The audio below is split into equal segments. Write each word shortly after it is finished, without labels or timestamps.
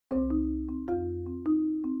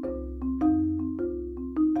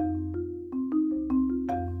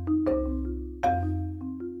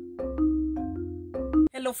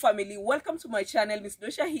Hello family, welcome to my channel. Miss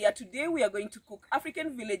Dosha here. Today we are going to cook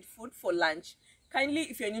African village food for lunch. Kindly,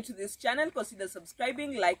 if you're new to this channel, consider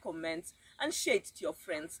subscribing, like, comment and share it to your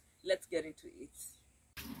friends. Let's get into it.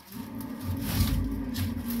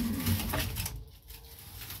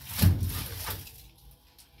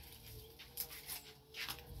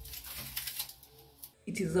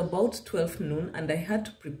 It is about 12 noon and I had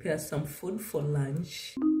to prepare some food for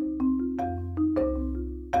lunch.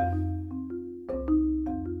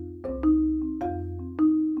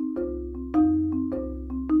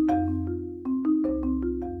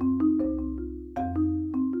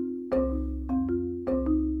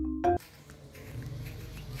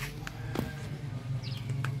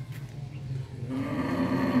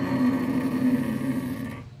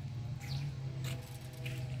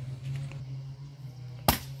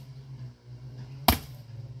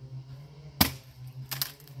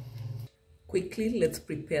 Quickly, let's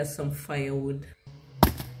prepare some firewood.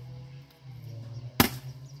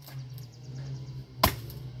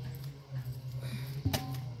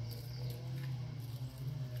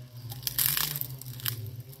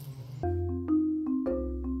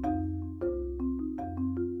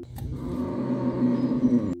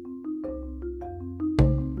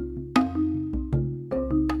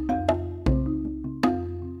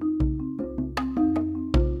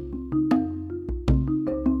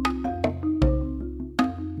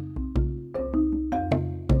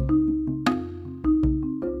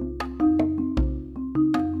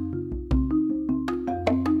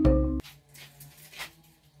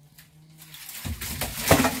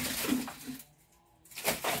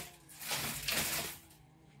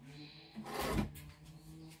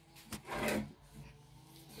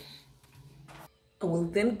 I will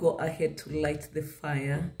then go ahead to light the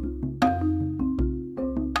fire.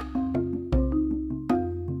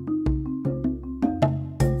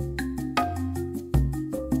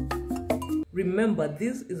 Remember,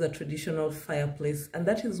 this is a traditional fireplace and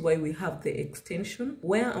that is why we have the extension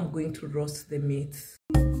where I'm going to roast the meat.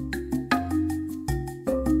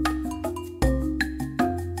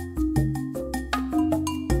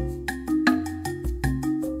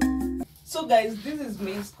 So guys, this is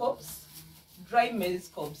maize cobs. Dry maize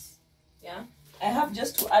cobs. Yeah, I have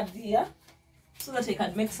just to add here so that I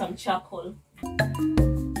can make some charcoal.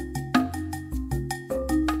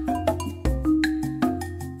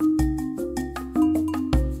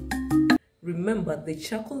 Remember, the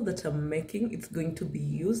charcoal that I'm making is going to be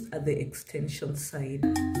used at the extension side.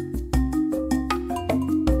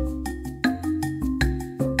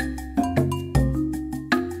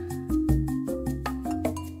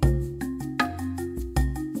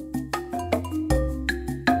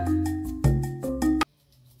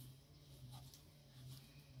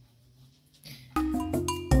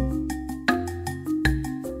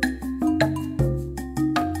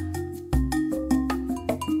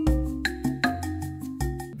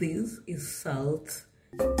 This is salt.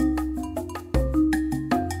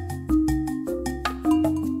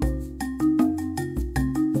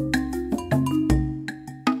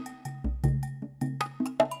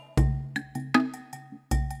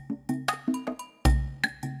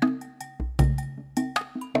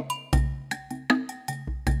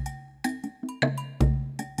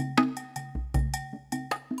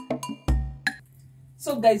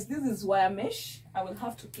 So guys, this is wire mesh. I will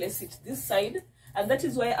have to place it this side. And that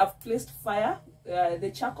is why I've placed fire,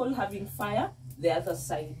 the charcoal having fire, the other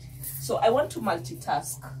side. So I want to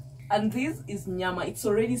multitask. And this is nyama. It's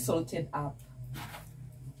already salted up.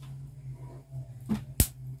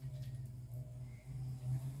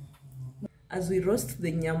 As we roast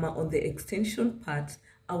the nyama on the extension part,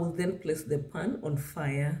 I will then place the pan on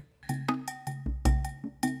fire.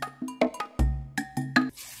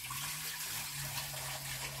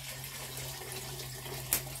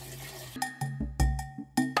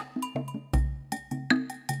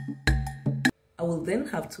 I will then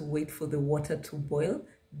have to wait for the water to boil.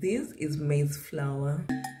 This is maize flour.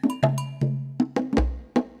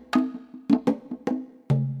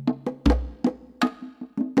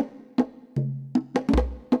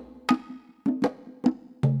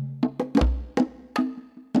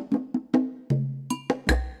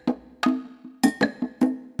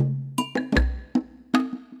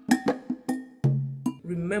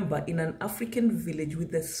 Remember, in an African village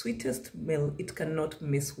with the sweetest meal, it cannot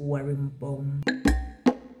miss Warembom.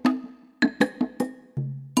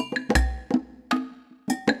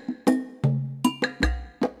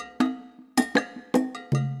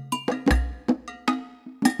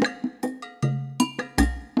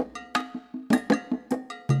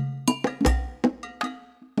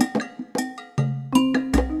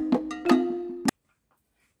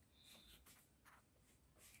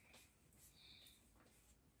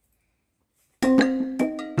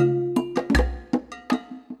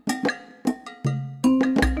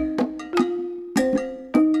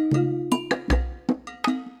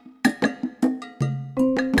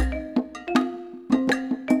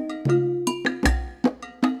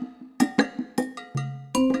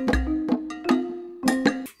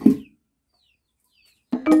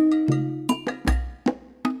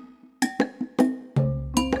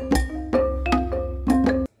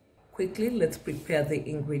 Quickly, let's prepare the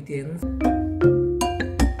ingredients.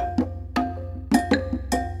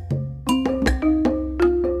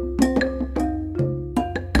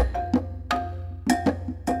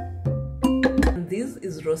 And this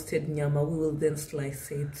is roasted nyama. We will then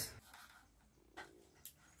slice it.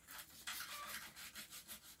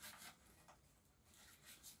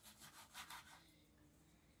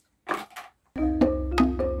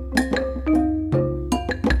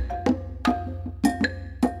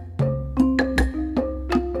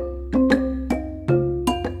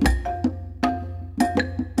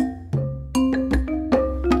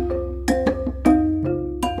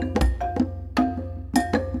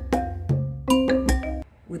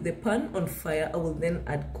 With the pan on fire, I will then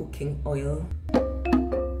add cooking oil.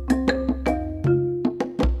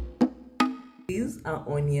 These are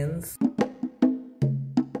onions.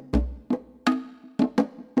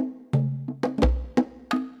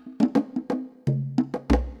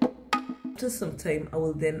 After some time, I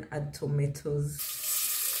will then add tomatoes.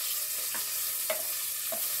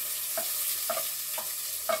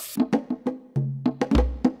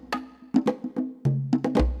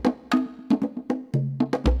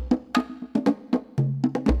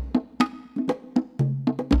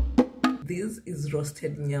 This is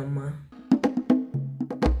roasted nyama.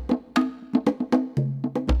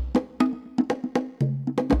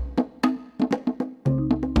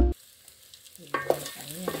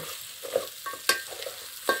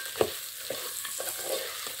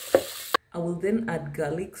 I will then add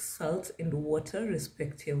garlic, salt, and water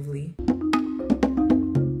respectively.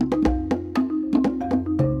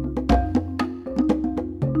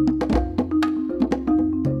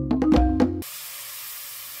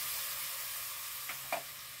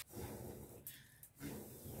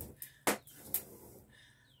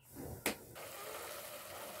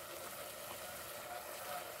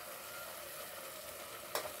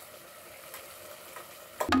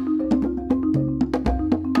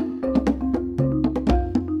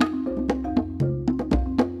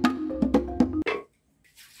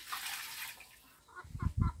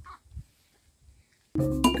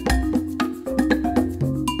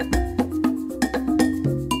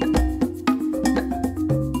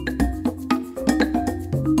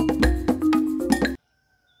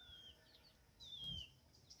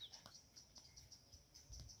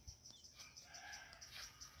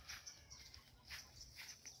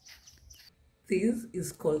 This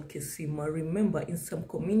is called kisima. Remember, in some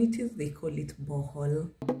communities they call it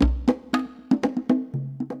bohol.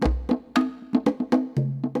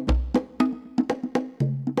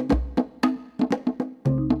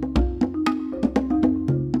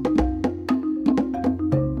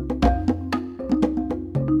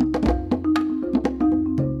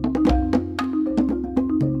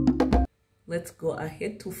 Let's go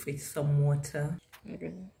ahead to fetch some water.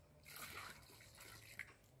 Okay.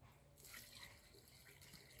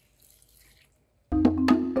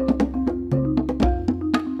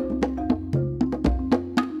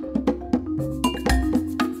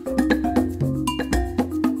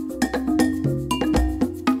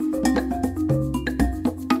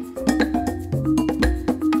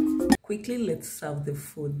 Quickly, let's serve the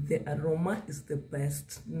food. The aroma is the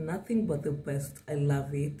best. Nothing but the best. I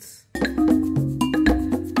love it.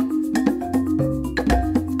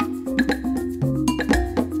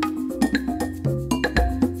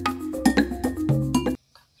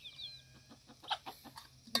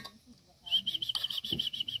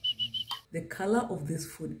 The color of this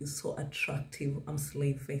food is so attractive. I'm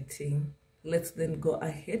salivating. Let's then go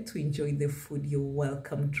ahead to enjoy the food. You're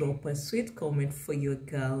welcome. Drop a sweet comment for your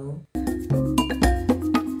girl.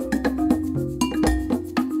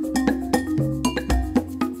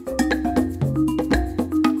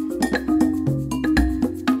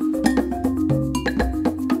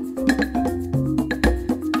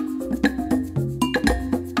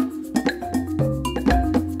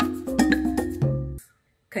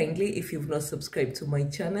 Kindly, if you've not subscribed to my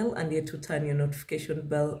channel and yet to turn your notification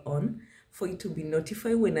bell on for you to be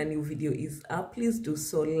notified when a new video is up, please do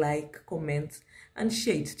so. Like, comment, and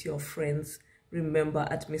share it to your friends. Remember,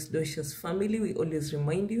 at Miss Dosha's family, we always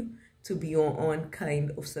remind you to be your own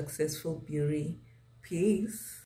kind of successful beauty. Peace.